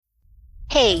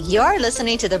Hey, you're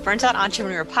listening to the Burnt Out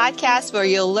Entrepreneur podcast, where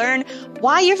you'll learn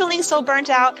why you're feeling so burnt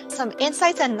out, some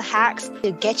insights and hacks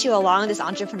to get you along this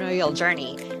entrepreneurial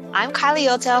journey. I'm Kylie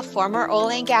Yota, former oil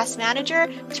and gas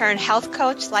manager turned health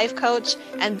coach, life coach,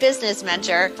 and business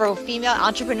mentor for female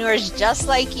entrepreneurs just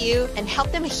like you, and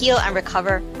help them heal and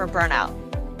recover from burnout.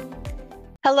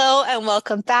 Hello and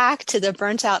welcome back to the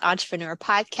Burnt Out Entrepreneur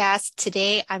podcast.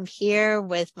 Today I'm here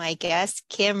with my guest,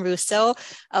 Kim Russo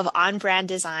of On Brand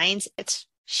Designs.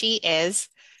 She is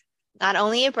not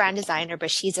only a brand designer,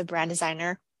 but she's a brand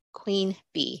designer queen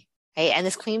bee, right? And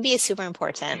this queen bee is super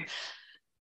important.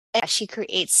 And she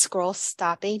creates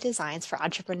scroll-stopping designs for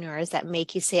entrepreneurs that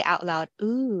make you say out loud,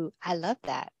 "Ooh, I love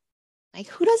that." Like,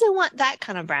 who doesn't want that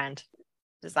kind of brand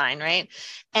design, right?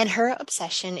 And her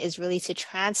obsession is really to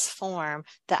transform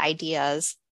the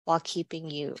ideas while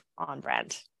keeping you on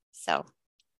brand. So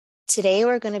today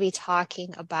we're going to be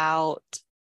talking about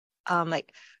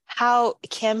how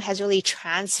Kim has really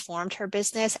transformed her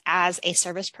business as a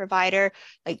service provider,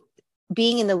 like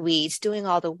being in the weeds, doing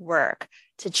all the work,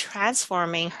 to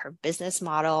transforming her business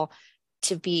model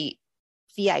to be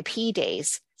VIP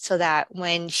days, so that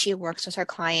when she works with her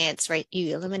clients, right,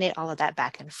 you eliminate all of that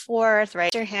back and forth,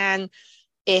 right? Your hand,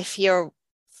 if you're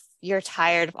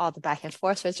tired of all the back and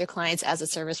forth with your clients as a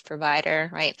service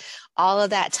provider, right? All of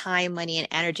that time, money, and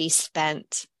energy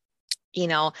spent,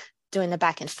 doing the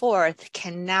back and forth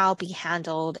can now be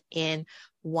handled in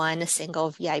one single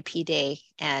VIP day.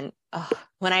 And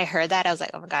when I heard that, I was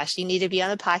like, oh my gosh, you need to be on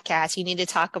the podcast. You need to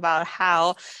talk about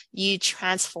how you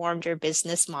transformed your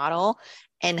business model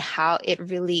and how it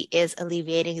really is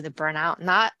alleviating the burnout,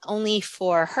 not only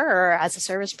for her as a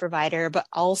service provider, but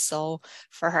also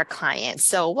for her clients.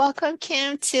 So welcome,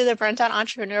 Kim, to the Burnt Out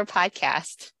Entrepreneur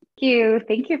podcast.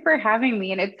 Thank you for having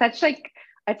me. And it's such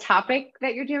a topic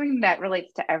that you're doing that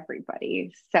relates to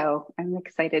everybody. So I'm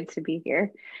excited to be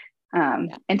here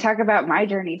and talk about my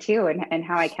journey too, and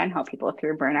how I can help people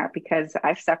through burnout, because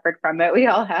I've suffered from it. We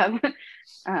all have.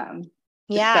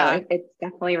 So it's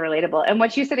definitely relatable. And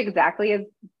what you said exactly is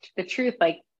the truth.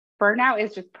 Like, burnout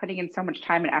is just putting in so much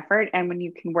time and effort. And when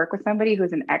you can work with somebody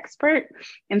who's an expert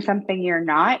in something you're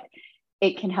not,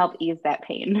 it can help ease that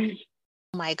pain.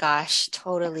 Oh my gosh,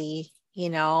 totally.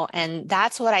 And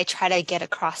that's what I try to get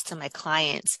across to my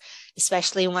clients,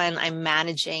 especially when I'm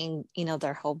managing,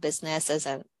 their whole business as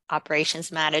an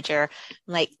operations manager.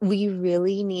 Like, we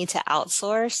really need to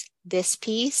outsource this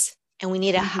piece, and we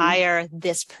need to hire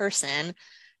this person.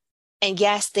 And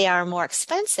yes, they are more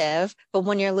expensive, but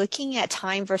when you're looking at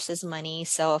time versus money,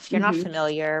 so if you're not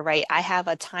familiar, right, I have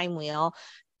a time wheel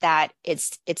that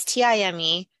it's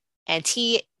TIME and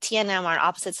TNM are on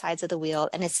opposite sides of the wheel,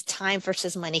 and it's time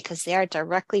versus money because they are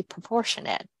directly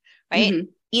proportionate, right?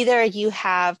 Either you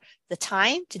have the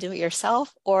time to do it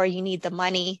yourself, or you need the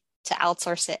money to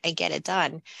outsource it and get it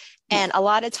done. And a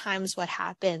lot of times what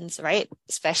happens, right,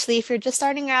 especially if you're just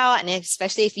starting out, and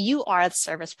especially if you are the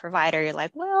service provider, you're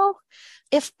like, well,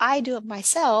 if I do it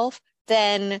myself,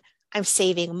 then I'm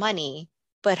saving money.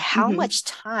 But how much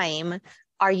time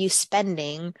are you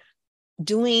spending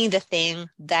doing the thing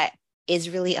that is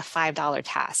really a $5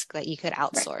 task that you could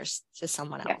outsource to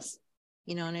someone else?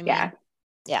 You know what I mean?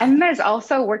 Yeah. And there's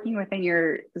also working within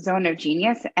your zone of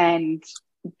genius and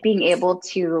being able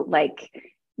to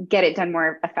get it done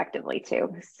more effectively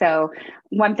too. So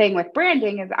one thing with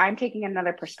branding is I'm taking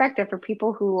another perspective for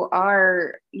people who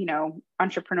are,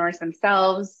 entrepreneurs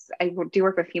themselves. I do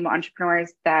work with female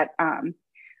entrepreneurs that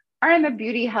are in the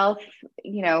beauty, health,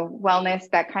 wellness,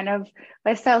 that kind of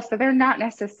lifestyle. So they're not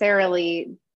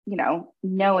necessarily,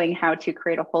 knowing how to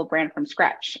create a whole brand from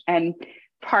scratch. And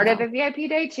part of the VIP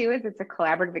day too is it's a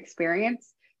collaborative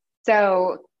experience.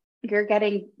 So you're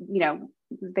getting,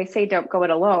 they say don't go it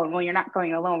alone. Well, you're not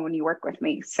going alone when you work with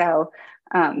me. So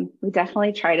we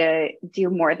definitely try to do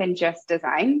more than just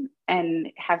design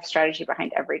and have strategy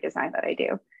behind every design that I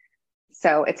do.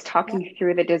 So it's talking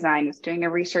through the design, it's doing the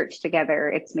research together,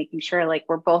 it's making sure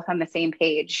we're both on the same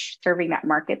page, serving that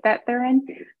market that they're in,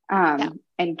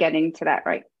 and getting to that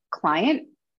right client.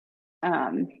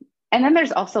 And then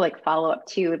there's also follow-up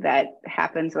too that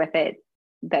happens with it,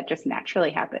 that just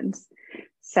naturally happens.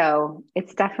 So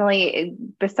it's definitely,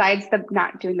 besides the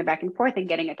not doing the back and forth and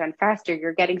getting it done faster,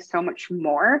 you're getting so much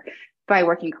more by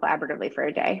working collaboratively for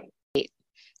a day.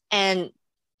 And,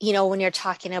 when you're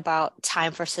talking about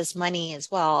time versus money as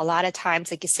well, a lot of times,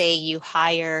 like you say, you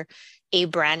hire a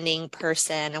branding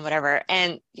person and whatever,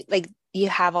 and you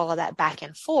have all of that back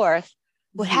and forth.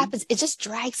 What happens, it just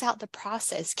drags out the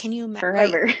process. Can you imagine?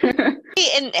 Forever. Right?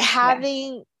 And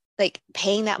having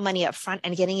paying that money up front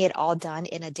and getting it all done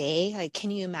in a day.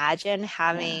 Can you imagine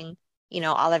having,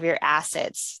 all of your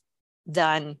assets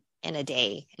done in a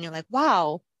day. And you're like,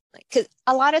 wow. Because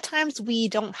a lot of times we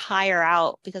don't hire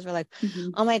out because we're like, Mm-hmm.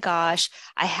 oh my gosh,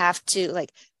 I have to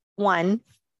like one,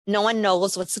 no one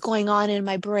knows what's going on in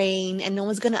my brain and no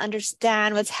one's going to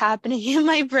understand what's happening in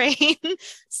my brain.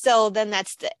 So then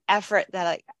that's the effort that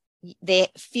like they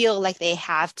feel like they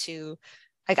have to,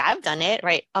 like I've done it,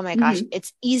 right? Oh my gosh, Mm-hmm.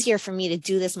 it's easier for me to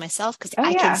do this myself because Oh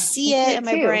I can yeah, I see do it in it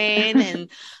my too. brain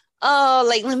and oh,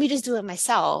 like let me just do it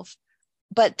myself.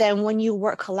 But then when you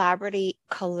work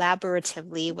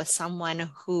collaboratively with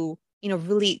someone who,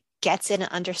 really gets it and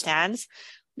understands,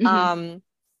 Mm-hmm. um,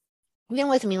 even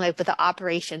with me, like with the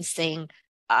operations thing,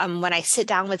 when I sit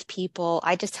down with people,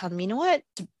 I just tell them, you know what,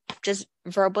 just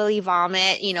verbally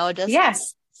vomit, Yeah.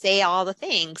 just say all the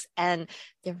things. And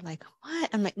they're like, what?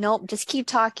 I'm like, nope, just keep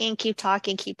talking, keep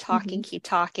talking, keep Mm-hmm. talking, keep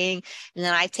talking. And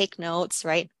then I take notes,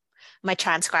 right? My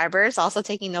transcribers also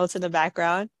taking notes in the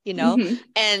background, Mm-hmm.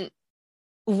 and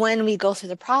when we go through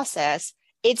the process,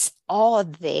 it's all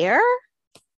there,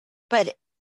 but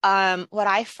what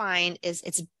I find is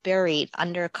it's buried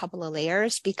under a couple of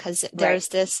layers because Right.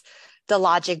 there's the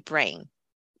logic brain.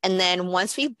 And then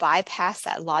once we bypass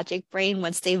that logic brain,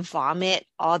 once they vomit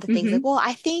all the things like, Mm-hmm. well,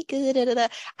 I think, da, da, da, da,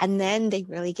 and then they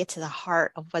really get to the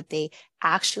heart of what they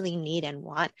actually need and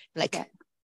want, Yeah. like,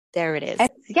 there it is.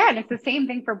 And it's the same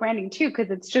thing for branding too, because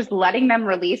it's just letting them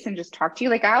release and just talk to you.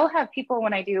 Like I'll have people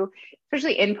when I do,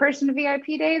 especially in-person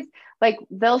VIP days, like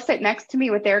they'll sit next to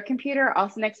me with their computer, I'll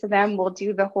sit next to them. We'll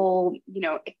do the whole,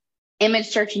 image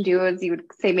search and do, as you would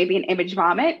say, maybe an image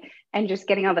vomit and just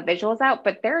getting all the visuals out.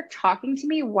 But they're talking to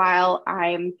me while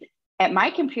I'm at my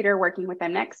computer working with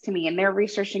them next to me, and they're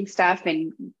researching stuff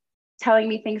and telling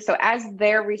me things. So as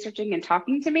they're researching and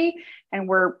talking to me and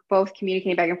we're both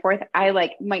communicating back and forth, I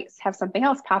like might have something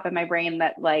else pop in my brain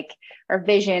that like, or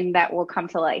vision that will come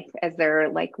to life as they're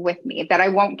like with me that I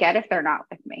won't get if they're not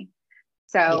with me.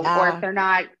 So, or if Yeah, they're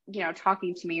not,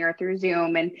 talking to me or through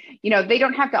Zoom, and, they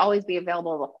don't have to always be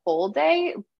available the whole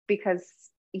day because,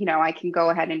 I can go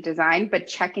ahead and design, but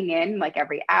checking in like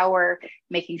every hour,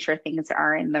 making sure things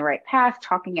are in the right path,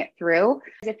 talking it through.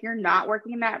 If you're not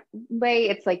working in that way,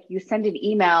 it's like you send an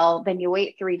email, then you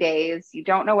wait 3 days, you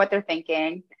don't know what they're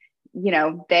thinking.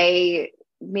 They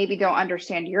maybe don't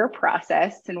understand your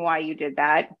process and why you did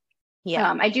that.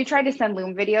 yeah, I do try to send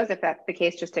Loom videos if that's the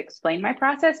case, just to explain my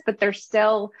process, but there's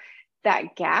still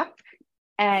that gap.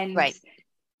 And right.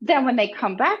 then when they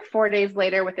come back 4 days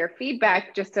later with their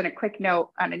feedback, just in a quick note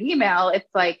on an email, it's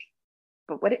like,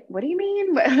 but what do you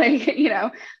mean? Like,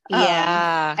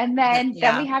 Yeah, and then we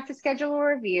yeah, have to schedule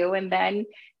a review, and then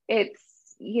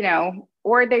it's,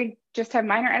 or they just have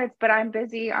minor edits, but I'm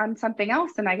busy on something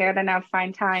else and I gotta now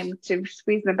find time to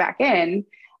squeeze them back in.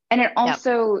 And it yeah.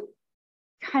 also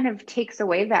kind of takes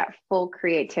away that full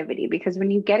creativity because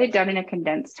when you get it done in a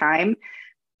condensed time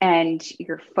and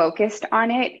you're focused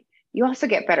on it, you also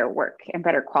get better work and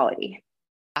better quality.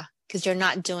 Because you're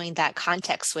not doing that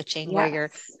context switching where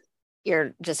you're Yes.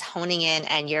 you're just honing in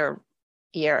and your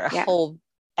Yeah. whole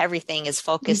everything is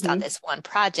focused on Mm-hmm. this one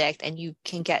project and you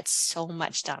can get so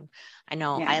much done. I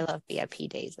know Yeah. I love VIP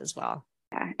days as well.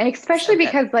 Yeah. And So especially good.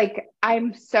 because like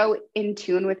I'm so in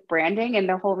tune with branding, and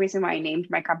the whole reason why I named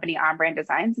my company On Brand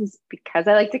Designs is because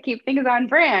I like to keep things on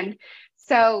brand.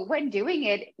 So when doing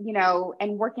it,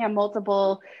 and working on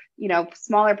multiple,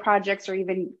 smaller projects or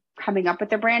even coming up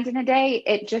with a brand in a day,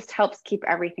 it just helps keep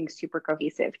everything super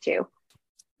cohesive too.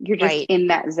 You're just Right, in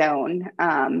that zone.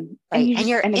 And right. you And just,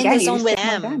 you're and in the again, you zone just with get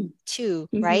more them done. too,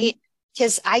 Mm-hmm. right?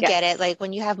 Because I get Yes. it. Like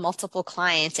when you have multiple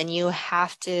clients and you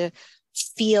have to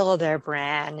feel their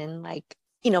brand and like,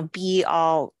 be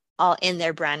all in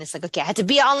their brand. It's like, okay, I had to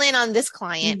be all in on this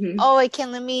client. Mm-hmm. Oh, I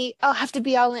can't let me, oh, I have to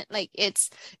be all in. Like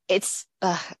it's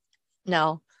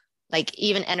no, like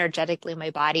even energetically,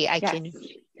 my body, I Yes. can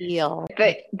feel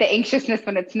The anxiousness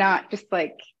when it's not just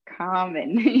like calm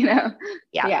and, yeah.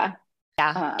 yeah.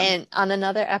 Yeah. Um, And on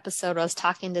another episode, I was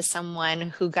talking to someone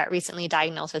who got recently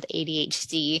diagnosed with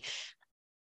ADHD.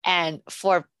 And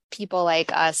for people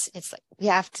like us, it's like we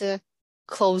have to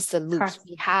close the loops. cross.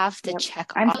 We have to Yep.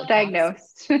 check I'm all the boxes.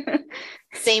 diagnosed.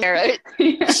 Same here.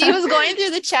 She Yeah. was going through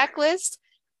the checklist.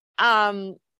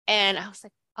 Um, and I was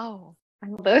like, oh,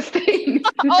 All those things.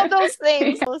 all those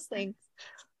things, Yeah. those things.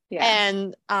 Yeah.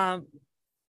 And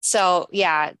so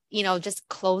yeah, just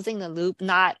closing the loop,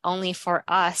 not only for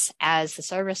us as the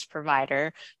service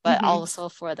provider, but Mm-hmm. also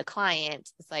for the client.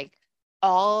 It's like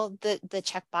all the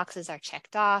check boxes are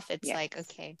checked off. It's like, Yes.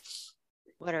 okay,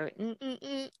 what are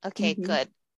okay, Mm-hmm. good.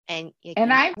 And you And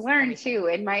can I've learned everything. too,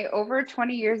 in my over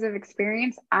 20 years of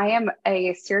experience, I am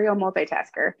a serial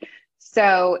multitasker.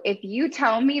 So if you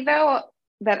tell me though,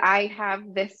 that I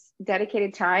have this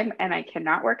dedicated time and I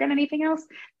cannot work on anything else,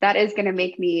 that is going to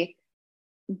make me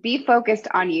be focused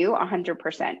on you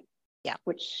 100%, Yeah.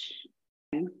 which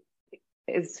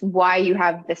is why you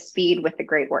have the speed with the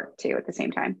great work too at the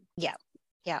same time, Yeah.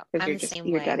 Yeah. because I'm the same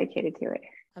you're way. dedicated to it.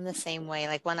 I'm the same way.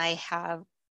 Like when I have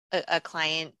a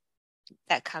client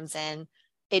that comes in,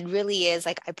 it really is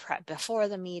like I prep before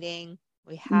the meeting,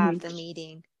 we have the Mm-hmm.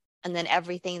 meeting, and then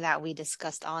everything that we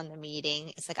discussed on the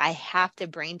meeting, it's like I have to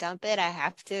brain dump it. I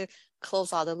have to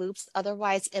close all the loops.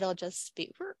 Otherwise, it'll just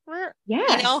be, Yeah.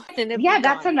 and it'll be Yeah,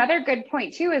 that's gone. another good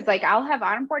point too, is like I'll have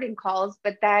onboarding calls,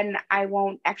 but then I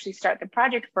won't actually start the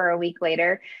project for a week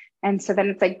later. And so then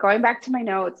it's like going back to my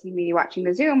notes and maybe watching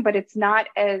the Zoom, but it's not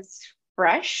as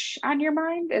fresh on your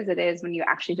mind as it is when you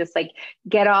actually just like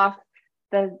get off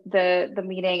the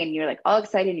meeting and you're like all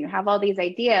excited and you have all these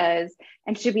ideas,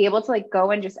 and to be able to like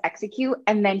go and just execute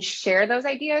and then share those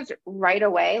ideas right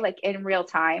away, like in real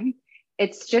time.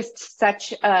 It's just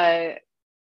such a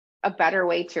better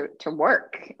way to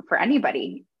work for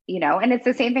anybody, you know. And it's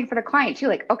the same thing for the client too,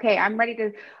 like, okay, I'm ready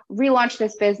to relaunch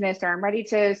this business, or I'm ready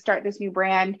to start this new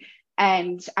brand,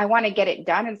 and I want to get it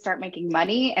done and start making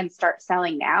money and start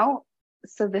selling now.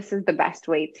 So this is the best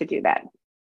way to do that.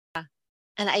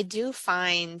 And I do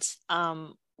find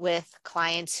with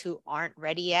clients who aren't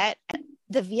ready yet,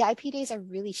 the VIP days are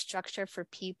really structured for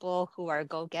people who are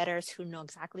go-getters, who know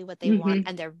exactly what they want Mm-hmm.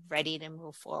 and they're ready to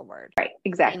move forward. Right, You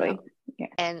know, exactly. Yeah.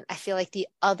 and I feel like the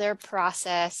other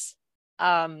process,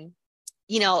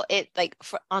 it like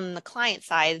for on the client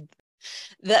side,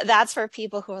 that's for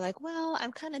people who are like, well,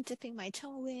 I'm kind of dipping my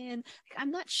toe in. Like,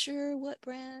 I'm not sure what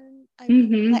brand I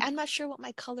really like. Mm-hmm. I'm not sure what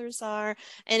my colors are.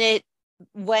 And it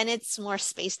when it's more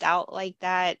spaced out like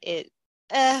that,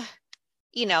 uh,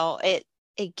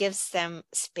 it gives them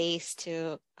space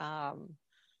to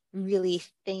really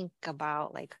think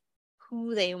about like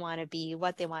who they want to be,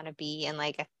 what they want to be. And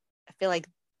like I feel like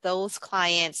those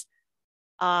clients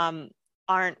um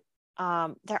aren't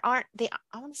there aren't they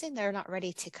I want to say they're not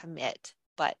ready to commit,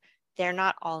 but they're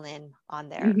not all in on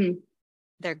Mm-hmm.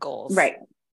 their goals. Right.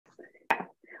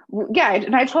 Yeah,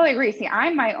 and I totally agree. See,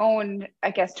 I'm my own,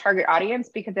 I guess, target audience,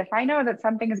 because if I know that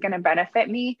something is going to benefit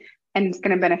me and it's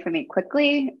going to benefit me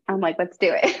quickly, I'm like, let's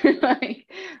do it. Like,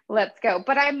 let's go.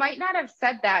 But I might not have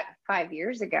said that 5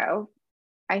 years ago.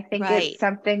 I think it's Right.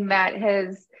 something that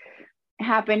has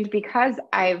happened because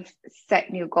I've set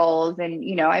new goals. And,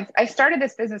 you know, I started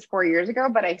this business 4 years ago,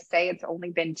 but I say it's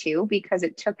only been two, because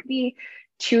it took me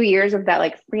 2 years of that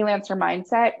like freelancer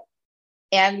mindset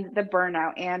and the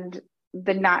burnout and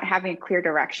the not having a clear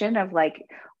direction of like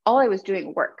all I was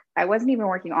doing work. I wasn't even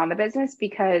working on the business,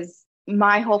 because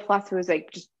my whole philosophy was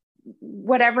like, just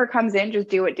whatever comes in, just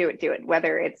do it, do it, do it.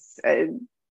 Whether it's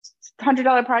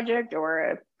 $100 project or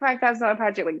a $5,000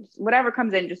 project, like whatever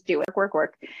comes in, just do it, work,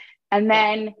 work. And Yeah.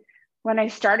 then when I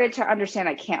started to understand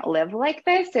I can't live like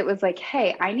this, it was like,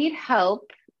 hey, I need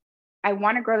help. I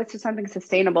want to grow this to something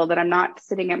sustainable, that I'm not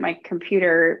sitting at my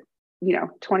computer,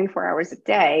 24 hours a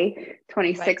day, Right.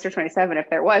 26 or 27 if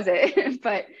there was it.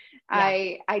 But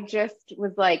Yeah. I just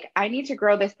was like, I need to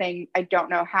grow this thing. I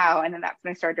don't know how. And then that's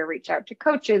when I started to reach out to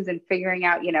coaches and figuring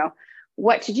out,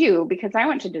 what to do, because I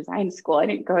went to design school. I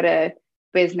didn't go to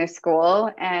business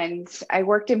school, and I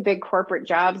worked in big corporate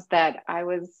jobs that I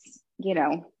was,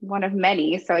 one of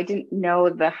many. So I didn't know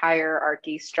the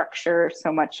hierarchy structure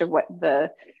so much of what the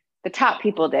top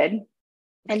people did. And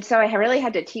Right. so I really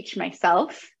had to teach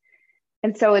myself.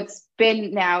 And so it's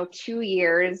been now 2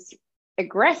 years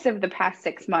aggressive the past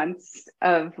 6 months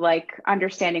of like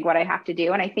understanding what I have to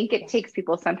do. And I think it Yeah. takes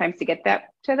people sometimes to get that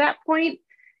to that point.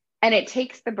 And it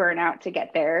takes the burnout to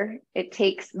get there. It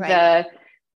takes Right.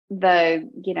 the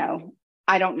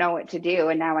I don't know what to do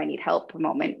and now I need help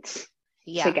moment to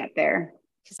Yeah. get there.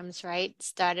 Because I'm right.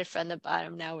 Started from the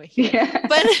bottom, now we're here. Yeah.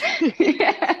 But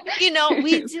Yeah.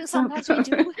 sometimes we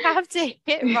do have to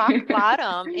hit rock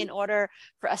bottom in order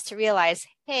for us to realize,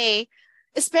 hey,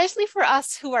 especially for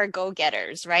us who are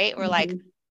go-getters, right? We're Mhm.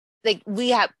 like we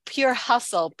have pure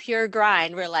hustle, pure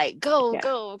grind. We're like, go, Yeah.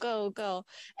 go, go, go.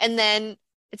 And then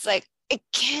it's like, it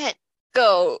can't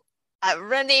go. I'm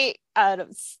running out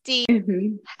of steam.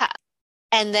 Mhm.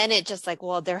 And then it just like,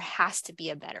 well, there has to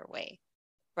be a better way.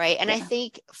 Right. And I Yeah.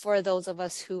 think for those of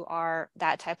us who are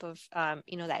that type of,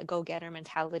 that go-getter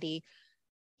mentality,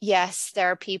 yes,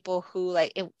 there are people who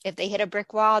like, if they hit a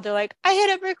brick wall, they're like, I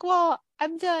hit a brick wall,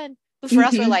 I'm done. But for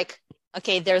us, we're Mhm. like,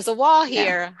 okay, there's a wall Yeah.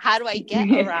 here. How do I get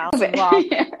around Move the wall? it.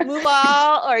 Yeah. Move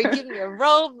wall or give me a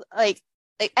rope.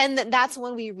 And that's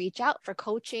when we reach out for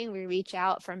coaching. We reach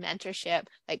out for mentorship.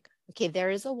 Like, okay,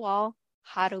 there is a wall.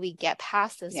 How do we get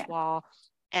past this Yeah. wall?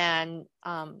 And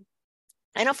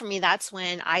I know for me, that's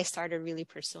when I started really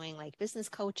pursuing like business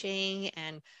coaching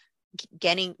and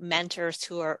getting mentors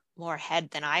who are more ahead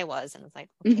than I was. And it's like,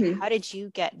 okay, Hmm. how did you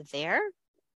get there?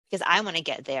 Because I want to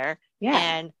get there. Yeah.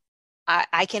 And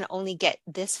I can only get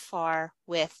this far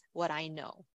with what I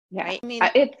know. Yeah. Right. I mean,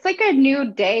 It's like a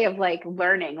new day of like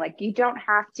learning. Like you don't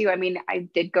have to. I mean, I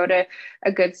did go to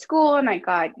a good school and I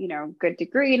got, good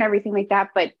degree and everything like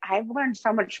that, but I've learned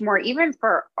so much more. Even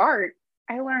for art,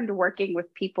 I learned working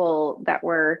with people that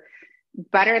were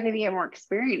better than me and more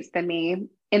experienced than me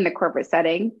in the corporate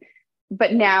setting.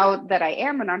 But now that I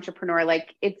am an entrepreneur,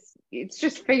 like it's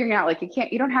just figuring out like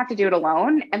you don't have to do it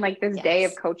alone. And like this day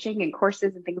of yes. coaching and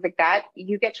courses and things like that,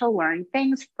 you get to learn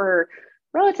things for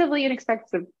relatively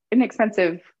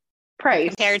inexpensive price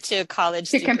Compared to a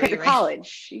college to compare to degree, right?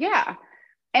 college. Yeah.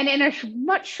 And in a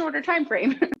much shorter time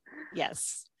frame.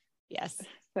 Yes. Yes.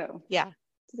 So Yeah.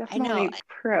 I know. definitely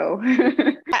pro.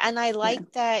 And I Yeah.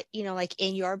 like that, like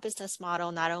in your business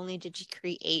model, not only did you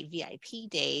create VIP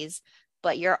days,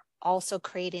 but you're also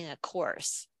creating a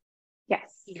course,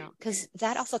 Yes. because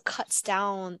that also cuts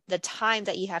down the time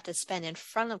that you have to spend in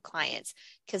front of clients.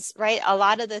 Because, right, a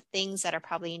lot of the things that are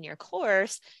probably in your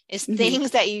course is Mhm.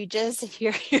 things that you just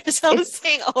hear yourself It's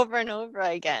saying over and over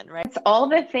again, right? it's all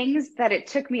the things that it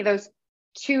took me those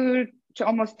 2 to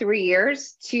almost 3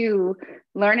 years to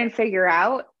learn and figure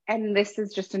out. And this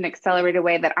is just an accelerated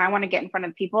way that I want to get in front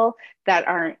of people that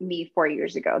aren't me 4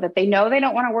 years ago, that they know they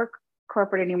don't want to work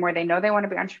corporate anymore. They know they want to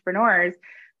be entrepreneurs,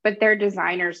 but they're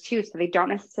designers too. So they don't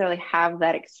necessarily have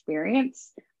that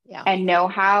experience Yeah. and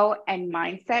know-how and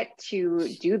mindset to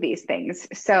do these things.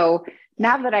 So Yeah.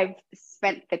 now that I've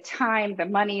spent the time, the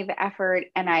money, the effort,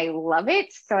 and I love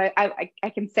it, so I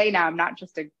can say now I'm not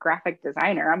just a graphic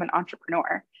designer, I'm an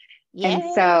entrepreneur. And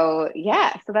Yeah. so,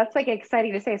 yeah, so that's like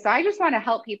exciting to say. So I just want to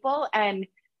help people. And,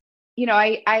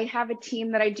 I have a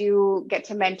team that I do get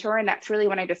to mentor. And that's really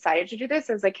when I decided to do this.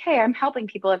 I was like, hey, I'm helping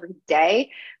people every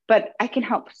day, but I can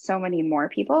help so many more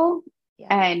people Yeah.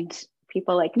 and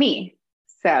people like me.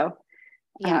 So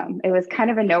Yeah. it was kind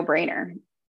of a no brainer,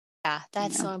 Yeah, you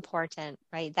that's know? so important,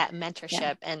 right? That Yeah.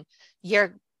 mentorship, and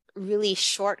you're really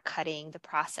shortcutting the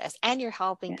process, and you're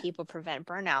helping Yeah. people prevent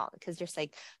burnout because you're just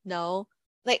like, no,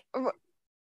 like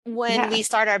when Yeah. we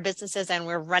start our businesses and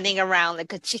we're running around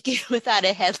like a chicken without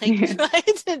a head, like Yeah.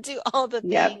 trying to do all the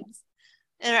Yep. things.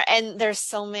 And there's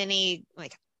so many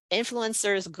like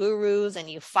influencers, gurus, and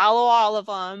you follow all of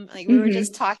them. Like we were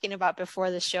just Hmm. talking about before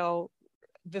the show,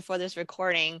 before this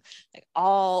recording, like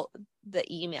all the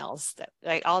emails that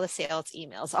like all the sales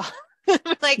emails, all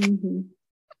like Hmm.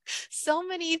 so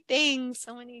many things,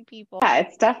 so many people. Yeah,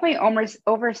 it's definitely almost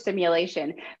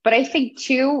overstimulation. But I think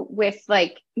too, with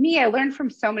like me, I learned from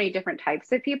so many different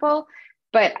types of people,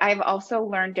 but I've also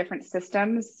learned different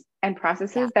systems and Yeah.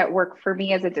 processes that work for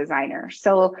me as a designer.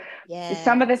 So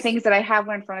some of the Yes. things that I have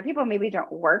learned from other people maybe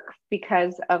don't work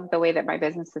because of the way that my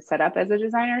business is set up as a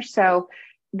designer. So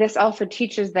this also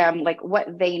teaches them like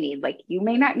what they need. Like you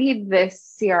may not need this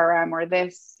CRM or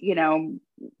this,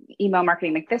 email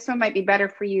marketing. Like this one might be better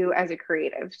for you as a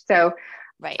creative. So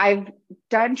Right. I've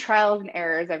done trials and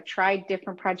errors. I've tried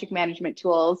different project management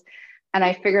tools and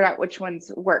I figured out which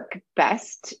ones work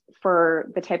best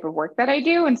for the type of work that I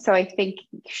do. And so I think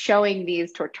showing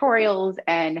these tutorials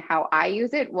and how I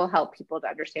use it will help people to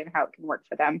understand how it can work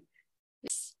for them.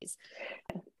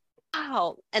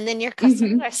 Wow. And then your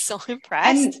customers Hmm. are so And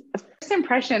impressed. first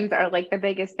impressions are like the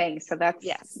biggest thing. So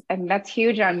Yes. that's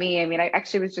huge on me. I mean, I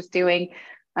actually was just doing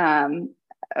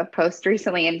a post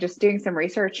recently and just doing some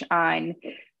research on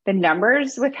the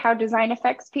numbers with how design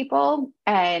affects people.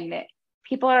 And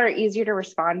people are easier to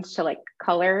respond to like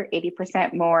color,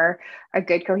 80% more a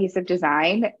good cohesive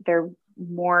design. They're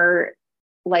more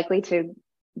likely to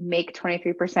make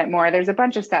 23% more. There's a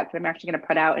bunch of stats that I'm actually going to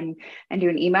put out and do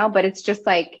an email, but it's just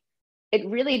like it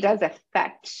really does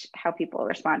affect how people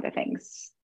respond to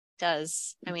things.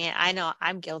 Does. I mean, I know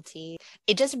I'm guilty.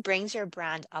 It just brings your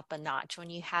brand up a notch when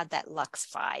you have that luxe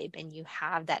vibe and you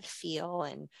have that feel.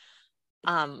 And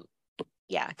um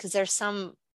yeah, because there's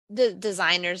some the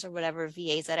designers or whatever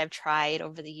VAs that I've tried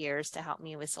over the years to help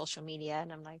me with social media,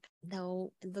 and I'm like,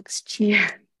 no, it looks cheap.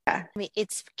 Yeah. Yeah. I mean,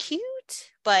 it's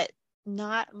cute, but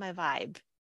not my vibe,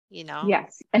 you know?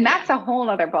 Yes. And that's a whole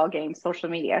other ball game, social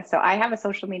media. So I have a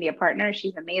social media partner.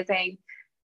 She's amazing,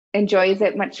 enjoys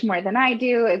it much more than I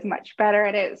do, is much better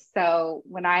at it. So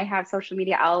when I have social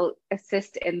media, I'll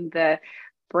assist in the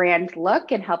brand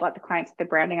look and help out the clients with the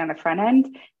branding on the front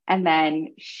end. And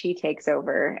then she takes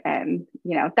over. And,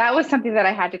 that was something that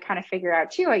I had to kind of figure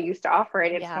out too. I used to offer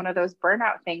it. It's Yeah. one of those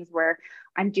burnout things where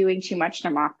I'm doing too much and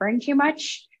I'm offering too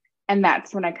much. And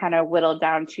that's when I kind of whittled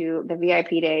down to the VIP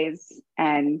days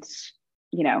and,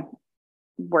 you know,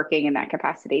 working in that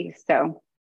capacity. So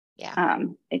Yeah.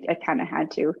 I kind of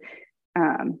had to.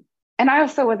 And I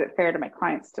also wasn't fair to my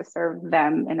clients to serve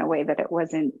them in a way that it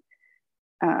wasn't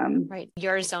Right.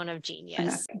 Your zone of enough.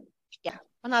 genius. Yeah.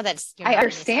 Well, no, that's you're I not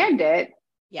genius at. understand it. I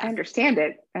Yeah. understand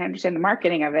it. I understand the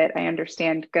marketing of it. I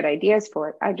understand good ideas for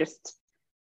it. I just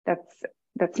that's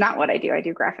that's not what I do. I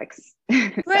do graphics.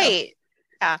 So Right.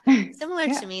 Yeah. Similar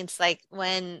yeah. to me, it's like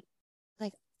when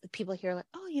like people hear like,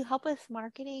 oh, you help with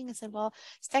marketing. I said, well,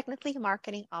 it's technically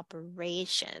marketing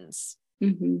operations.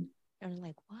 Hmm. And I'm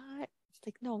like, what? It's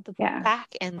like, no, the Yeah. back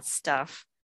end stuff.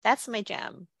 That's my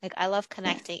jam. Like I love Yeah.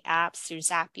 connecting apps through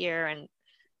Zapier and,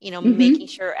 making Hmm.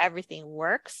 sure everything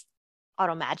works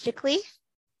automagically.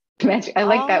 Magic. I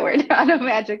like that word. Oh, Auto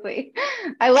magically.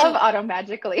 I love and auto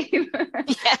magically.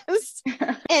 yes.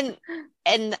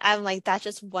 And I'm like, that's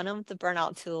just one of the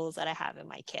burnout tools that I have in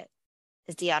my kit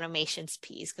is the automations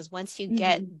piece. Because once you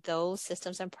get Hmm. those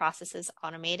systems and processes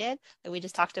automated, like we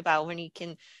just talked about, when you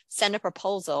can send a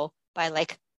proposal by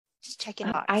like just checking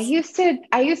a I box.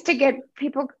 used to get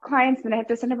people clients and I had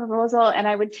to send a proposal and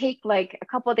I would take like a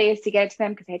couple of days to get it to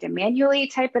them because I had to manually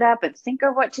type it up and think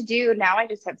of what to do. Now I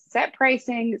just have set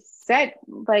pricing, set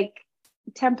like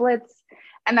templates.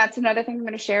 And that's another thing I'm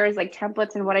going to share is like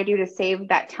templates and what I do to save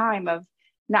that time of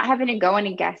not having to go in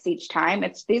and guess each time.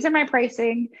 It's these are my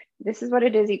pricing. This is what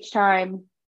it is each time.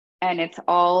 And it's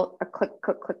all a click,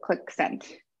 click, click, click, send.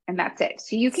 And that's it.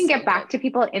 So you can So get good. back to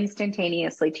people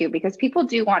instantaneously too, because people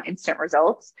do want instant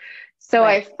results. So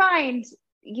Right. I find,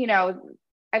 you know,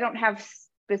 I don't have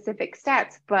specific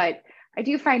stats, but I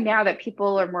do find now that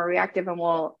people are more reactive and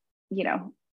will, you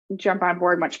know, jump on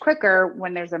board much quicker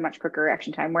when there's a much quicker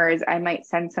reaction time. Whereas I might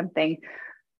send something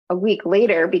a week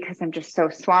later because I'm just so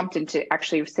swamped and to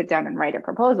actually sit down and write a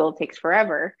proposal takes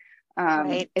forever.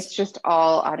 Right. It's just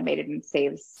all automated and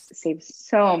saves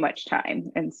so much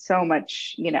time and so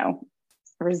much, you know,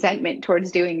 resentment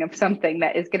towards doing of something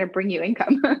that is going to bring you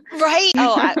income. Right.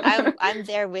 Oh, I'm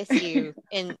there with you.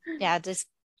 And yeah, just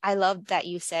I love that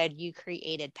you said you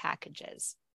created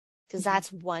packages because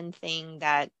that's one thing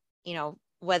that,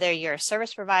 whether you're a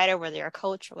service provider, whether you're a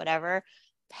coach or whatever,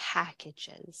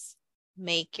 packages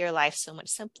make your life so much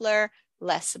simpler,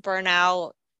 less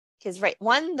burnout. Because right,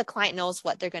 one, the client knows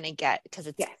what they're going to get because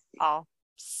it's Yes. all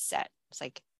set. It's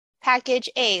like package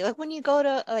A, like when you go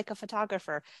to like a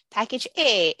photographer, package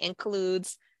A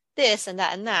includes this and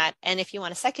that and that. And if you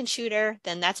want a second shooter,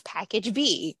 then that's package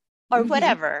B or Mm-hmm.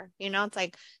 whatever. It's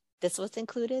like this was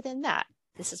included in that.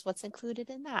 This is what's included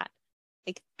in that.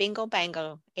 Like bingo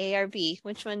bango, A or B.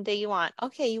 Which one do you want?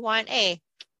 Okay, you want A.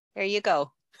 There you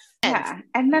go. And Yeah.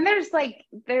 And then there's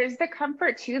the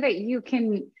comfort too that you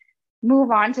can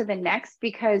move on to the next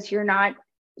because you're not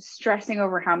stressing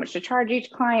over how much to charge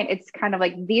each client. It's kind of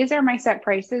like these are my set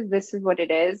prices, this is what it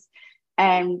is.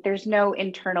 And there's no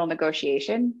internal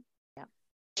negotiation. yeah,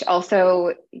 Which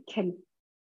also can,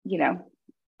 you know,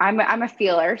 I'm a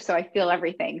feeler, so I feel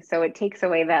everything. So it takes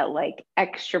away that like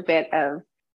extra bit of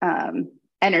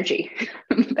energy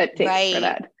that takes for right.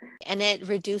 that. And it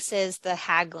reduces the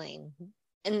haggling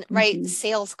and right, Mm-hmm.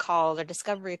 sales calls or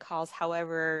discovery calls,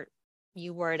 however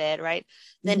you word it, right?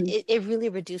 Then Mm-hmm. it really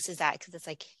reduces that because it's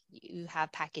like you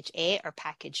have package A or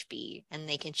package B, and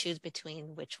they can choose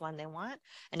between which one they want.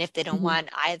 And if they don't Mm-hmm. want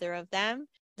either of them,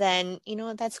 then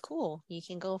that's cool. You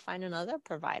can go find another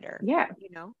provider, Yeah.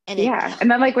 and it Yeah.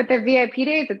 And then like with the VIP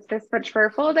days, it's this much for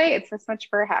a full day, it's this much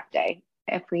for a half day.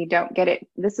 If we don't get it,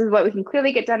 this is what we can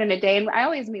clearly get done in a day. And I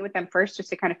always meet with them first just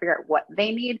to kind of figure out what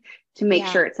they need to make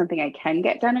yeah, sure it's something I can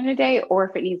get done in a day, or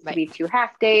if it needs to right, be 2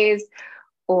 half days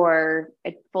or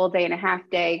a full day and a half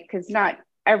day. Cause not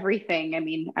everything, I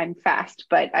mean, I'm fast,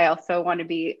 but I also want to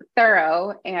be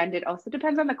thorough. And it also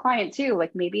depends on the client too.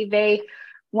 Like maybe they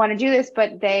want to do this,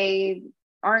 but they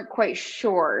aren't quite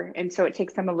sure. And so it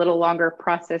takes them a little longer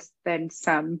process than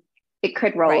some it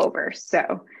could roll right, over.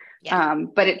 So, yeah,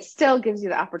 but it still gives you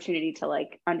the opportunity to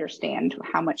like understand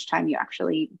how much time you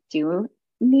actually do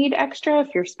need extra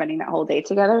if you're spending that whole day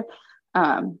together.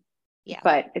 Um, yeah.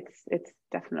 but it's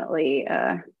definitely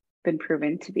been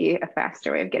proven to be a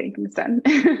faster way of getting things done.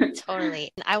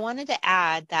 Totally. And I wanted to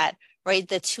add that, right,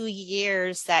 the 2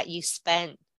 years that you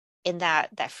spent in that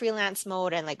freelance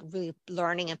mode and like really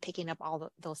learning and picking up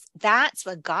all those, that's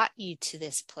what got you to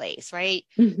this place, right?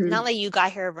 It's not Hmm. like you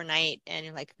got here overnight and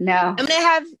you're like, No. I'm gonna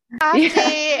have half Yeah.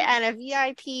 day and a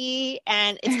VIP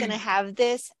and it's gonna have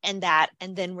this and that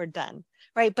and then we're done.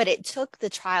 Right. But it took the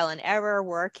trial and error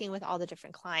working with all the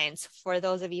different clients. For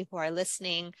those of you who are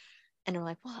listening, And I'm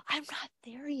like, well, I'm not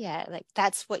there yet. Like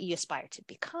that's what you aspire to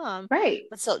become. Right.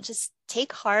 But so just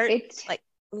take heart, It, like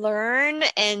learn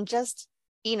and just,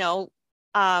 you know,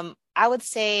 I would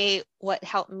say what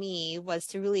helped me was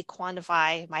to really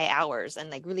quantify my hours and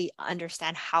like really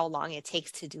understand how long it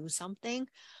takes to do something.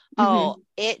 Oh, mhm,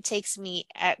 it takes me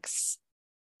X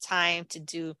time to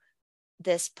do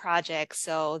this project,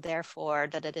 so therefore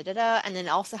da da da da da. And then it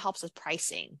also helps with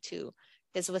pricing too.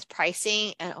 Because with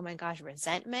pricing and oh my gosh,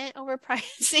 resentment over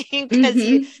pricing, because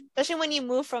you, mhm. especially when you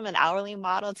move from an hourly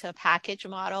model to a package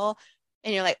model,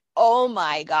 and you're like, oh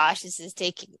my gosh, this is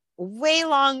taking way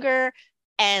longer.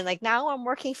 And like now I'm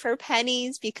working for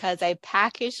pennies because I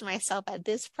packaged myself at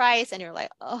this price. And you're like,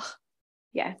 oh,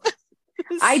 Yes.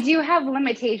 I do have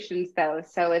limitations though.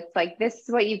 So it's like, this is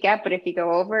what you get, but if you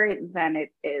go over, then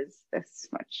it is this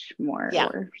much more yeah,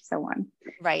 or so on.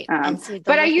 right. And see,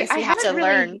 But those are things I you have to haven't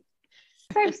learn. really,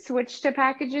 I've switched to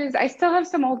packages. I still have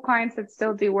some old clients that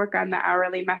still do work on the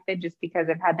hourly method just because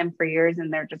I've had them for years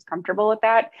and they're just comfortable with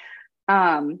that.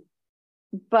 Um,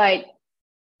 but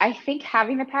I think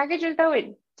having the packages though,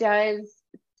 it does,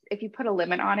 if you put a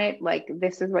limit on it, like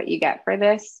this is what you get for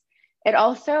this, it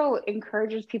also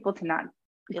encourages people to not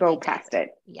Really go does. past it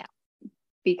Yeah. Yeah.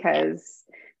 because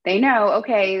they know,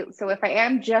 okay, so if I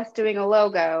am just doing a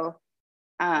logo,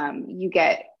 you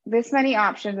get this many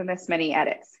options and this many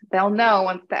edits. They'll know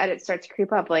once the edit starts to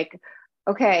creep up, like,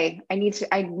 okay, I need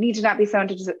to not be so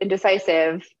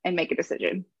indecisive and make a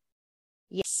decision.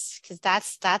 Yes, because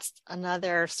that's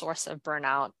another source of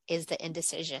burnout is the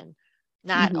indecision.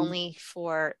 Not Mm-hmm. only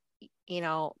for,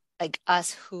 like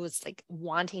us who's like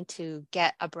wanting to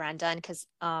get a brand done, because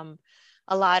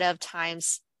a lot of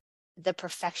times the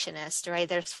perfectionist, right?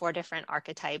 There's four different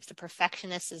archetypes. The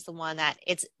perfectionist is the one that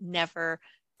it's never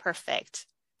perfect.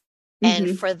 And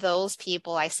Mm-hmm. for those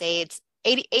people, I say it's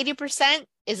 80%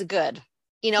 is good,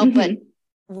 but Mm-hmm.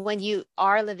 when you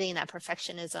are living in that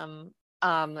perfectionism,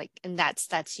 like, and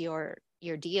that's your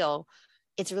deal,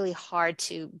 it's really hard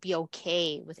to be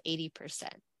okay with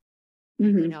 80%,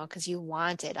 Mm-hmm. because you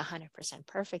want it 100%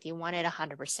 perfect. You want it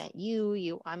 100%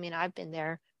 I mean, I've been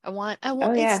there.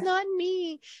 Oh It's yeah. not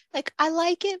me. Like, I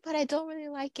like it, but I don't really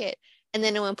like it. And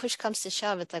then when push comes to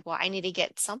shove, it's like, well, I need to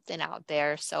get something out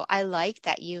there. So I like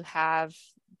that you have,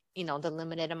 the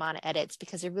limited amount of edits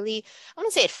because it really, I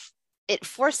want to say it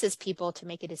forces people to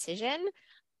make a decision,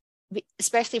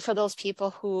 especially for those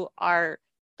people who are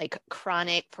like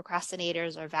chronic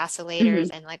procrastinators or vacillators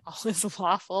Mm-hmm. and like always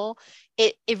waffle.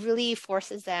 It really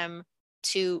forces them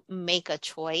to make a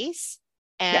choice.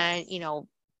 And Yes.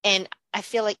 and I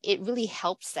feel like it really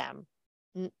helps them,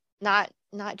 not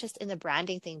just in the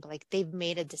branding thing, but like they've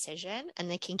made a decision and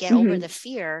they can get over the Mm-hmm.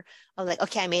 fear of like,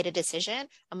 okay, I made a decision,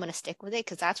 I'm going to stick with it,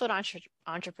 because that's what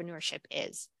entrepreneurship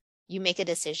is. You make a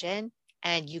decision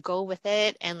and you go with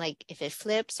it, and like if it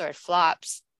flips or it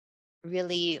flops,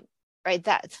 really, right,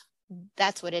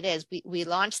 that's what it is. We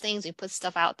launch things, we put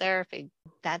stuff out there.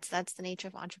 That's the nature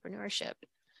of entrepreneurship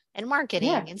and Yeah.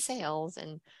 marketing and sales.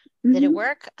 And did it Mm-hmm.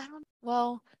 work? I don't,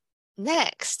 well,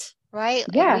 next, right?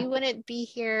 Like we Yeah. wouldn't be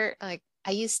here. Like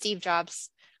I used Steve Jobs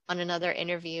on another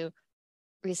interview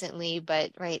recently,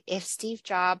 but right, if Steve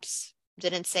Jobs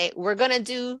didn't say we're gonna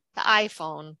do the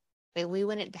iPhone, like we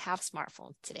wouldn't have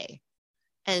smartphones today.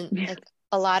 And Yeah. like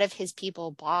a lot of his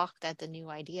people balked at the new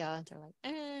idea. They're like,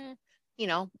 you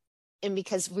know, and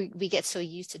because we get so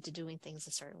used to doing things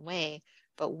a certain way.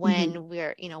 But Mm-hmm. when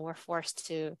we're forced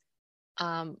to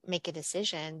make a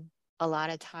decision, a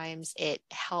lot of times it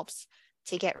helps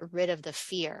to get rid of the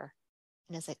fear.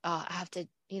 And it's like, oh, I have to,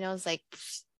 it's like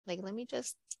let me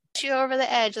just shoot over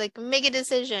the edge, like make a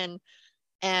decision.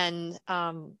 And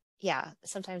yeah,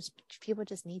 sometimes people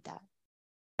just need that.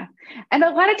 And a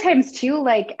lot of times too,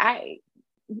 like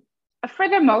for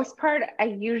the most part, I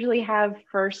usually have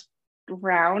first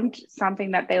round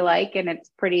something that they like and it's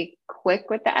pretty quick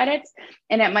with the edits.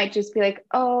 And it might just be like,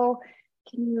 oh,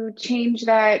 can you change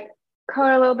that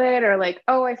color a little bit? Or like,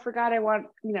 oh, I forgot I want,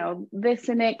 this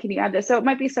in it. Can you add this? So it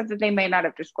might be something they may not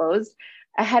have disclosed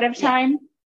ahead of Yeah. time.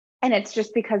 And it's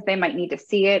just because they might need to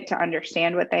see it to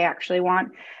understand what they actually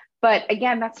want. But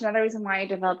again, that's another reason why I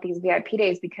developed these VIP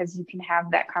days, because you can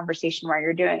have that conversation while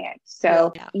you're doing it.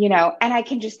 Real. So, Yeah. and I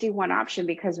can just do one option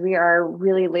because we are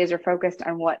really laser focused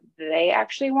on what they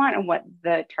actually want and what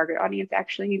the target audience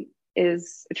actually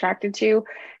is attracted to.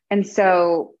 And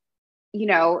so,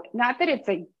 not that it's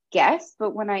a guess,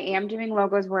 but when I am doing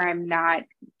logos where I'm not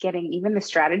getting even the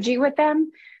strategy with them,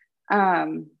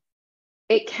 um,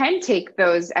 it can take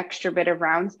those extra bit of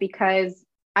rounds because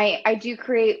I do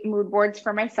create mood boards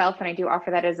for myself and I do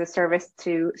offer that as a service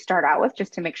to start out with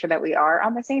just to make sure that we are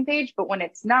on the same page. But when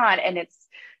it's not and it's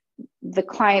the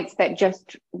clients that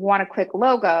just want a quick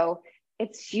logo,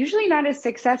 it's usually not as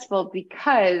successful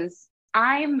because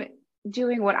I'm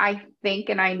doing what I think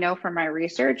and I know from my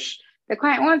research the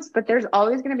client wants, but there's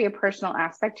always going to be a personal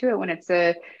aspect to it when it's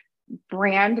a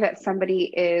brand that somebody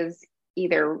is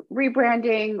either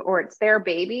rebranding or it's their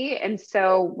baby. And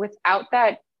so without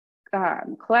that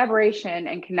collaboration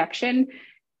and connection,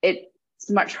 it's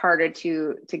much harder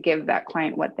to give that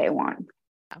client what they want.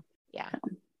 Yeah.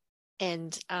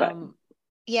 And But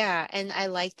yeah, and I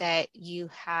like that you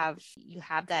have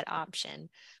that option.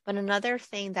 But another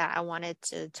thing that I wanted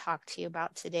to talk to you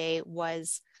about today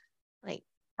was like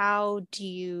how do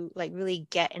you like really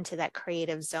get into that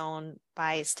creative zone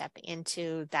by stepping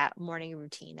into that morning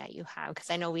routine that you have?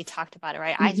 Because I know we talked about it,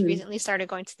 right? I mhm, recently started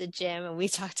going to the gym and we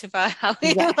talked about how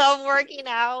we yes, love working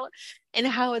out and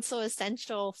how it's so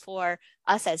essential for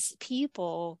us as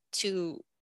people to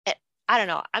eh, I don't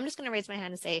know. I'm just gonna raise my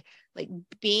hand and say, like,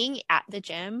 being at the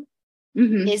gym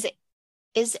mhm,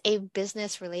 is a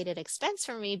business related expense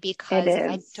for me it because if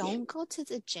I is. don't go to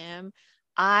the gym,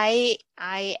 I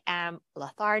am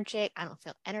lethargic. I don't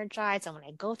feel energized. And when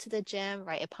I go to the gym,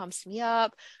 right, it pumps me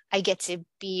up. I get to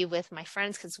be with my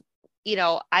friends because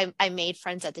I made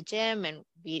friends at the gym and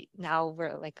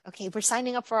we're like, okay, we're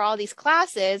signing up for all these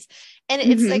classes. And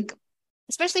it's Mhm. like,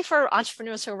 especially for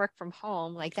entrepreneurs who work from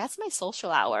home, like that's my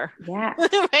social hour, Yeah.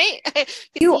 right?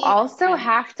 You You see, also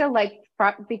have to like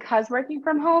because working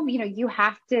from home, you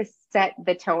have to set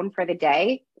the tone for the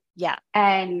day. yeah,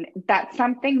 And that's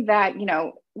something that,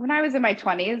 when I was in my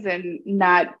 20s and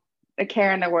not a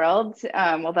care in the world,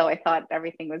 although I thought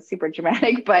everything was super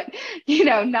dramatic, but,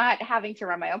 not having to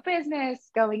run my own business,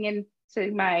 going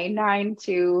into my 9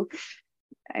 to,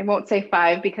 I won't say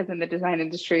 5 because in the design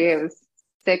industry it was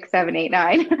 6, 7, 8,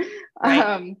 9.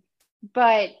 right.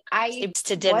 But I Sleeps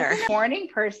to dinner. wasn't a morning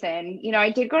person. I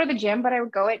did go to the gym, but I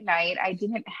would go at night. I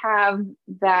didn't have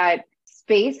that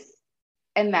space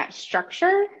and that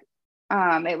structure.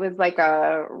 It was like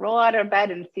a roll out of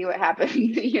bed and see what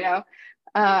happens,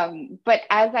 But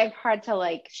as I've had to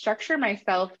like structure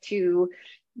myself to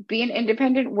be an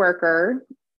independent worker,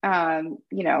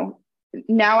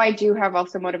 now I do have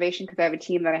also motivation because I have a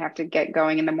team that I have to get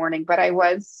going in the morning. But I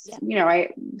was, Yeah. I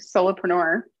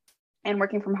solopreneur and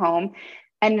working from home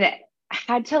and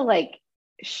had to like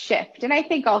shift. And I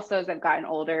think also as I've gotten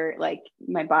older, like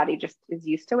my body just is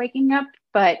used to waking up.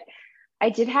 But I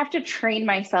did have to train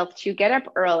myself to get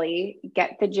up early,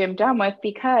 get the gym done with,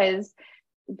 because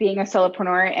being a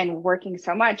solopreneur and working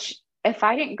so much, if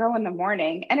I didn't go in the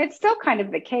morning, and it's still kind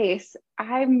of the case,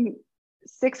 I'm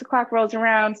 6 o'clock rolls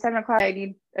around, 7 o'clock, I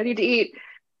need to eat.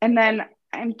 And then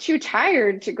I'm too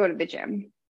tired to go to the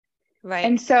gym. Right.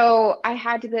 And so I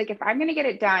had to be like, if I'm going to get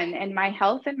it done, and my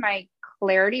health and my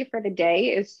clarity for the day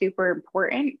is super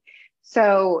important.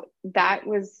 So that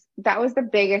was the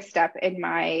biggest step in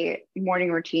my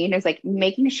morning routine, is like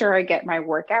making sure I get my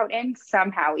workout in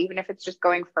somehow, even if it's just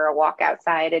going for a walk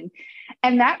outside.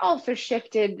 And that also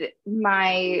shifted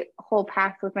my whole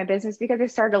path with my business because I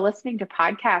started listening to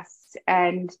podcasts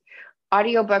and Right.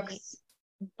 audiobooks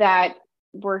that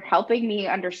were helping me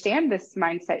understand this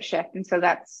mindset shift. And so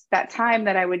that's that time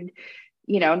that I would,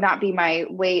 not be my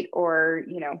weight or,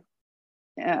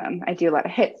 I do a lot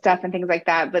of hit stuff and things like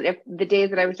that. But if the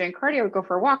days that I was doing cardio, I would go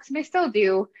for walks, and I still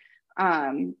do.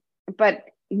 Um, but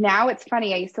now it's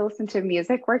funny. I used to listen to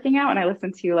music working out, and I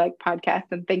listen to like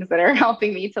podcasts and things that are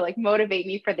helping me to like motivate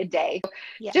me for the day.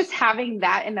 Yeah. Just having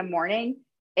that in the morning,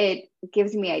 it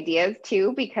gives me ideas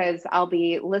too, because I'll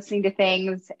be listening to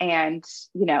things and,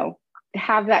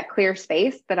 have that clear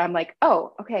space that I'm like,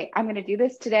 oh, okay, I'm going to do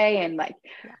this today. And like,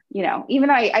 Yeah. even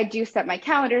though I do set my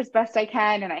calendar as best I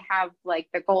can and I have like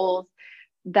the goals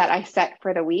that I set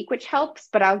for the week, which helps,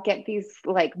 but I'll get these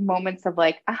like moments of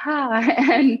like, aha.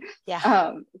 And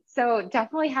Yeah. so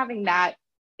definitely having that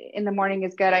in the morning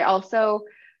is good. I also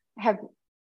have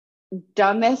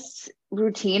done this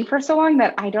routine for so long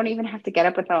that I don't even have to get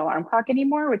up with an alarm clock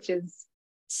anymore, which is,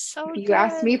 if So you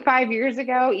asked good. me 5 years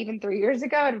ago, even 3 years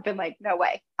ago, I'd have been like, no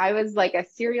way. I was like a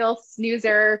serial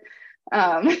snoozer,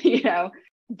 you know,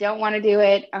 don't want to do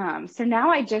it. So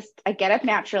now I get up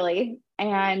naturally.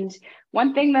 And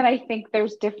one thing that I think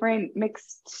there's different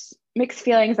mixed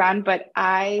feelings on, but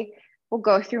I will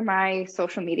go through my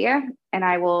social media and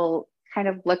I will kind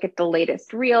of look at the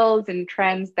latest reels and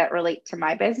trends that relate to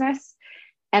my business.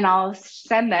 And I'll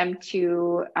send them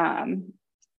to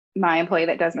my employee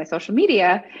that does my social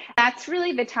media. That's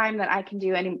really the time that I can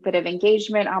do any bit of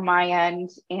engagement on my end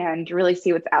and really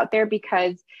see what's out there.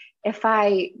 Because if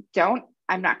I don't,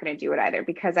 I'm not going to do it either,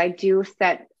 because I do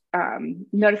set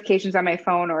notifications on my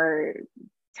phone or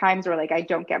times where like I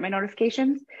don't get my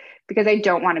notifications because I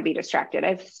don't want to be distracted. I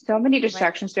have so many Right.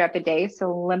 distractions throughout the day,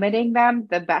 so limiting them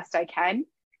the best I can.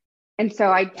 And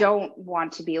so I Yeah. don't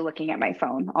want to be looking at my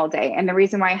phone all day. And the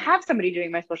reason why I have somebody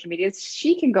doing my social media is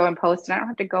she can go and post and I don't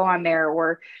have to go on there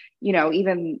or,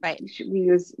 even Right. we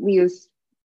use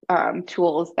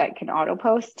tools that can auto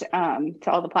post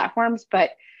to all the platforms,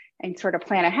 but and sort of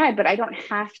plan ahead, but I don't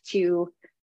have to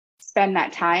spend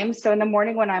that time. So in the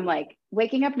morning when I'm like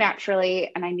waking up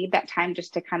naturally and I need that time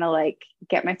just to kind of like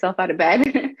get myself out of bed,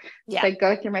 it's Yeah. like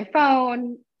go through my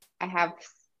phone. I have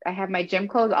I have my gym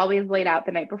clothes always laid out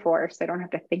the night before, so I don't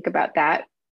have to think about that.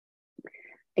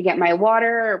 I get my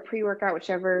water or pre-workout,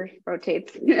 whichever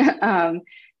rotates,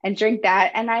 and drink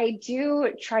that. And I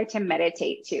do try to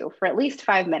meditate too for at least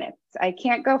 5 minutes. I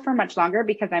can't go for much longer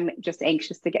because I'm just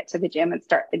anxious to get to the gym and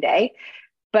start the day.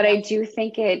 But Yeah. I do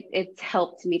think it's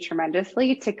helped me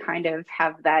tremendously to kind of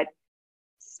have that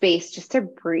space just to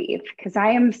breathe because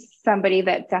I am somebody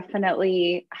that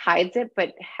definitely hides it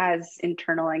but has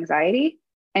internal anxiety.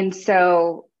 And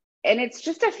so, and it's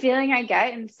just a feeling I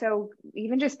get. And so,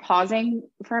 even just pausing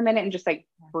for a minute and just like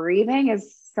breathing,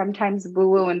 is sometimes woo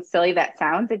woo and silly that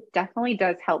sounds, it definitely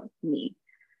does help me.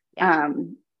 Yeah.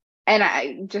 Um, and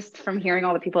I just from hearing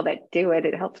all the people that do it,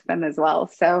 it helps them as well.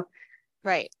 So,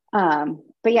 Right.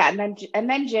 but yeah, and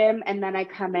then gym, and then I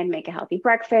come in, make a healthy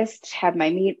breakfast, have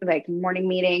my like morning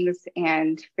meetings,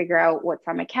 and figure out what's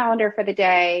on my calendar for the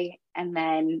day, and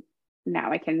then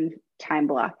now I can time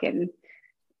block and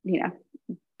you know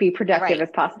be productive Right. as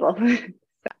possible.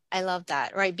 I love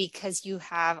that, right? Because you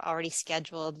have already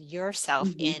scheduled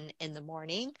yourself Hmm. in the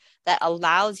morning that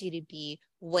allows you to be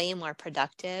way more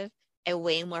productive and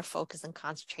way more focused and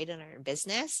concentrated on your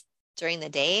business during the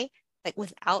day, like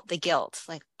without the guilt.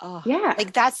 Like, oh, Yeah,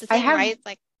 like that's the I thing, have right?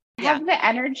 Like, I yeah, have the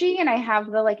energy, and I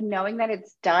have the like knowing that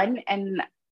it's done, and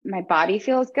my body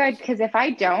feels good. Because if I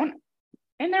don't,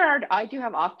 and I do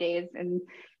have off days, and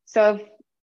so if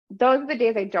those are the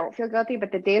days I don't feel guilty,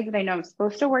 but the days that I know I'm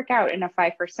supposed to work out, and if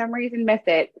I for some reason miss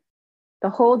it, the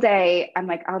whole day I'm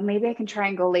like, oh, maybe I can try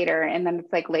and go later. And then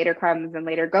it's like later comes and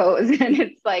later goes. And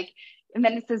it's like, and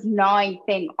then it's this gnawing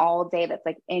thing all day that's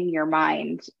like in your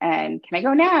mind. And can I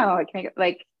go now? Can I go?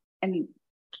 Like, and you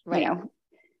right, know,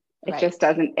 right.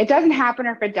 it doesn't happen.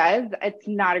 Or if it does, it's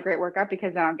not a great workout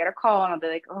because then I'll get a call and I'll be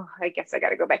like, oh, I guess I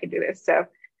got to go back and do this. So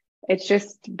it's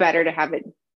just better to have it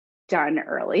done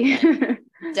early. Done,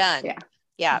 done. Yeah.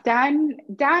 Yeah, Done,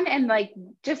 and like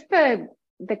just the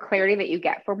clarity that you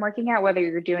get from working out, whether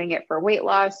you're doing it for weight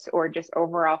loss or just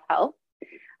overall health.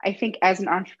 I think as an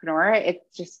entrepreneur, it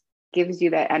just gives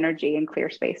you that energy and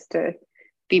clear space to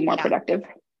be more yeah. productive.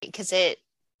 Because right,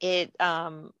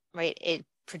 it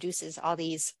produces all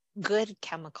these good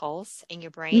chemicals in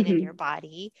your brain and your Hmm.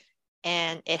 body,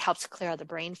 and it helps clear out the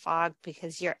brain fog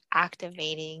because you're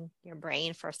activating your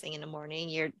brain first thing in the morning.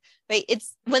 You're right.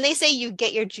 It's when they say you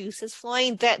get your juices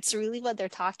flowing, that's really what they're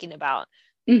talking about,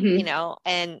 Hmm.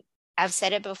 and I've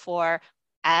said it before,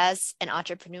 as an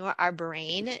entrepreneur, our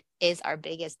brain is our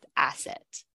biggest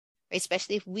asset, right?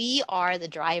 Especially if we are the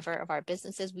driver of our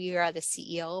businesses, we are the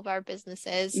CEO of our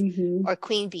businesses Hmm. or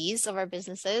queen bees of our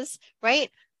businesses, right?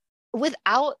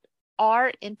 Without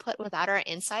our input, without our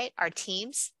insight, our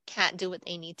teams can't do what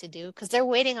they need to do because they're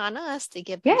waiting on us to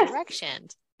give them Yes. direction.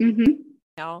 Hmm.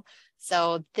 know?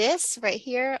 So this right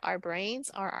here, our brains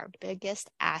are our biggest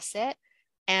asset.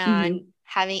 And Hmm.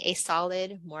 having a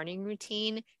solid morning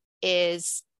routine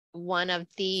is one of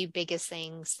the biggest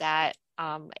things that,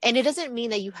 and it doesn't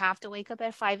mean that you have to wake up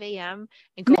at 5 a.m.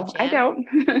 and go to the No, I gym,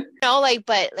 don't.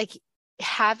 but like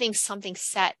having something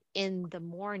set in the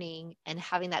morning and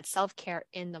having that self-care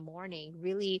in the morning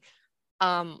really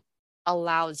um,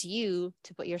 allows you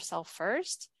to put yourself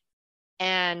first,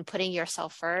 and putting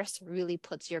yourself first really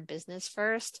puts your business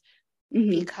first Hmm.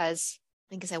 because,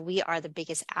 like I said, we are the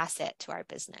biggest asset to our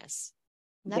business.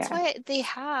 And that's Yeah. why they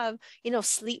have,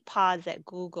 sleep pods at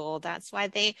Google. That's why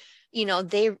they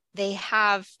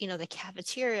have, the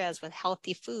cafeterias with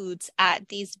healthy foods at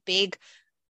these big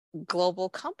global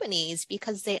companies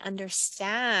because they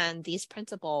understand these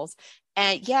principles.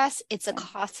 And yes, it's a Yeah.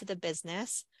 cost to the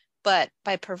business, but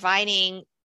by providing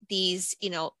these,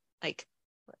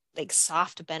 like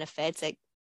soft benefits, like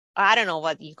I don't know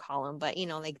what you call them, but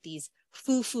like these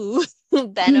foo-foo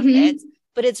benefits, Hmm.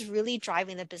 but it's really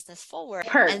driving the business forward.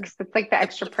 And Perks. It's like the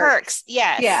extra the perks. perks,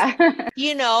 yes.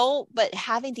 Yeah. But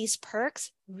having these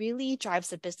perks really drives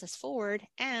the business forward.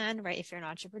 And right, if you're an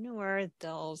entrepreneur,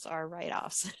 those are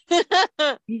write-offs.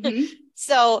 Hmm.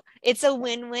 So it's a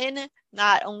win-win,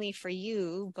 not only for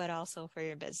you, but also for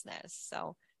your business.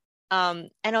 So, and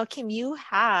Kim, you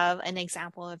have an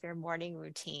example of your morning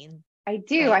routine. I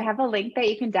do. I Right. have a link that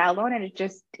you can download and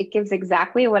it gives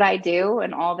exactly what I do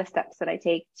and all the steps that I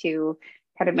take to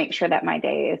kind of make sure that my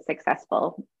day is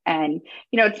successful. And,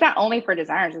 it's not only for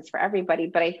designers, it's for everybody,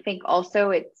 but I think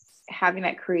also it's having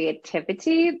that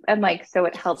creativity and like, so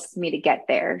it helps Yes. me to get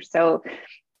there. So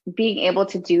being able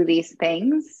to do these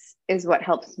things is what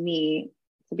helps me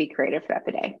to be creative throughout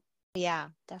the day. Yeah,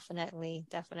 definitely.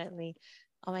 Definitely.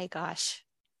 Oh my gosh.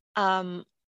 Um,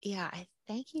 yeah, I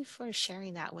thank you for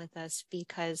sharing that with us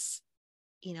because,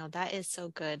 that is so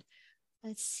good.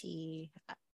 Let's see.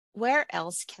 Where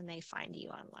else can they find you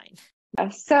online?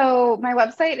 So my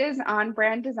website is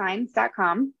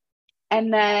onbranddesigns.com.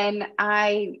 And then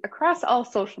across all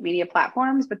social media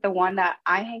platforms, but the one that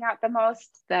I hang out the most,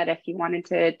 that if you wanted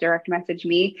to direct message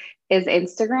me, is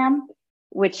Instagram,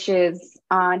 which is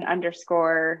on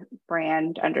underscore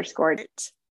brand underscore.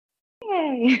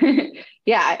 Yay.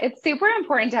 Yeah, it's super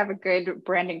important to have a good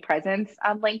branding presence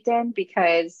on LinkedIn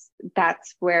because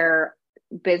that's where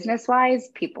business wise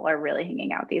people are really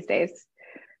hanging out these days.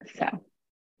 So,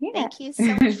 yeah. Thank you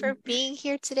so much for being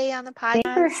here today on the Thanks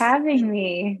for podcast. having And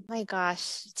me. my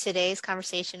gosh, today's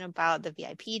conversation about the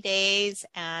VIP days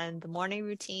and the morning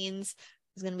routines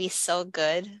is going to be so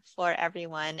good for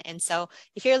everyone. And so,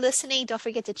 if you're listening, don't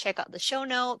forget to check out the show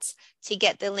notes to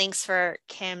get the links for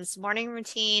Kim's morning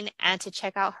routine and to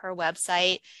check out her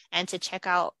website and to check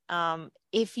out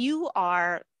if you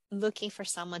are looking for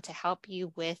someone to help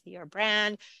you with your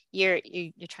brand, you're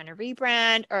trying to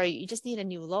rebrand, or you just need a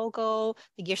new logo,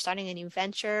 like you're starting a new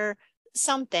venture,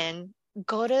 something,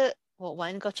 go to, well,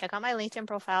 one, go check out my LinkedIn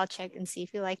profile, check and see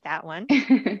if you like that one.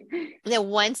 And then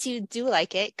once you do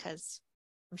like it, because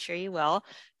I'm sure you will,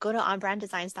 go to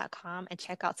onbranddesigns.com and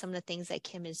check out some of the things that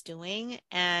Kim is doing.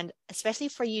 And especially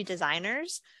for you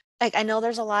designers, like I know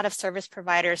there's a lot of service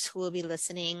providers who will be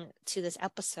listening to this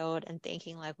episode and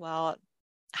thinking like, well,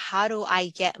 how do I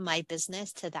get my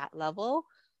business to that level?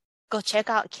 Go check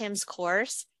out Kim's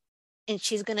course, and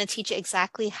she's going to teach you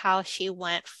exactly how she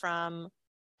went from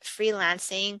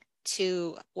freelancing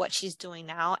to what she's doing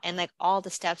now, and like all the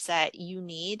steps that you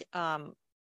need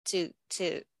to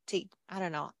I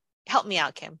don't know, help me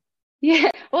out, Kim.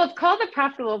 Yeah. Well, it's called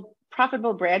the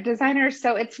profitable brand designer.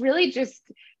 So it's really just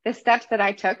the steps that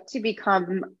I took to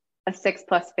become a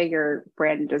 6+ figure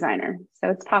brand designer. So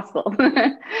it's possible.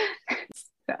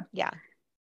 So Yeah,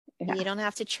 yeah. you don't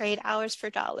have to trade hours for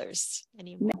dollars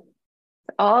anymore.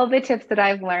 All the tips that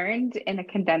I've learned in a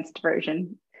condensed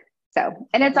version. So,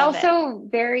 and I it's love it. also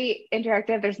very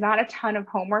interactive. There's not a ton of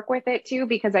homework with it too,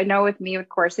 because I know with me with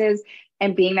courses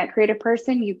and being that creative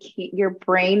person, your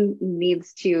brain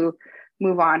needs to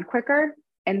move on quicker.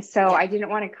 And so Yeah. I didn't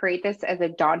want to create this as a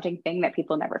daunting thing that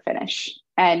people never finish.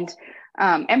 And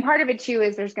part of it too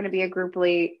is there's going to be a group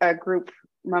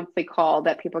monthly call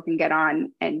that people can get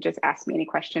on and just ask me any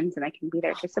questions, and I can be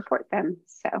there to support them.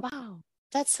 So Wow,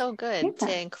 that's so good to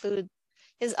yeah. include.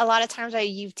 Because a lot of times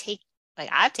like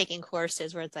I've taken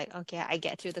courses where it's like, okay, I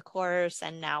get through the course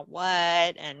and now what?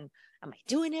 And am I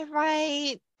doing it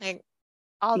right? Like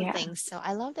all the Yeah. things. So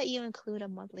I love that you include a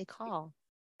monthly call.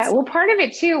 Well, part of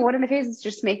it too, one of the things is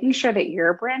just making sure that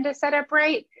your brand is set up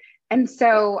right. And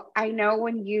so I know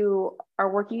when you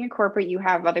are working in corporate, you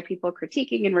have other people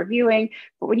critiquing and reviewing,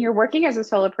 but when you're working as a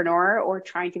solopreneur or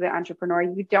trying to be an entrepreneur,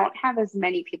 you don't have as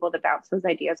many people to bounce those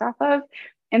ideas off of.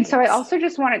 And so I Yes. also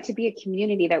just want it to be a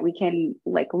community that we can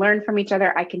like learn from each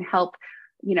other. I can help,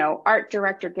 art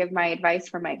director give my advice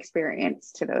from my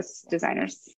experience to those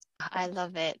designers. I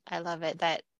love it. I love it.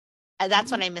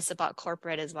 That's what I miss about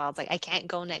corporate as well. It's like I can't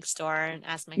go next door and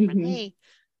ask my friend, Mhm. hey,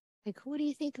 like, what do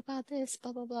you think about this?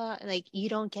 Blah, blah, blah. Like, you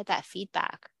don't get that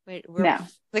feedback. No.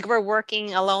 We're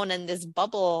working alone in this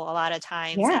bubble a lot of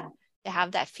times, Yeah. and to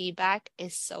have that feedback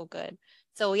is so good.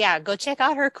 So yeah, go check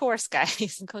out her course,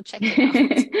 guys. Go check it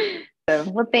out.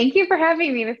 So, well, thank you for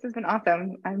having me. This has been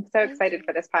awesome. I'm so Thank excited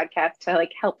for you. this podcast to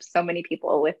like help so many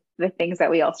people with the things that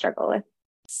we all struggle with.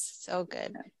 So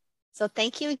good. So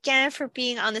thank you again for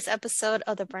being on this episode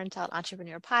of the Burnt Out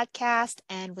Entrepreneur Podcast,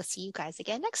 and we'll see you guys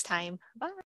again next time. Bye.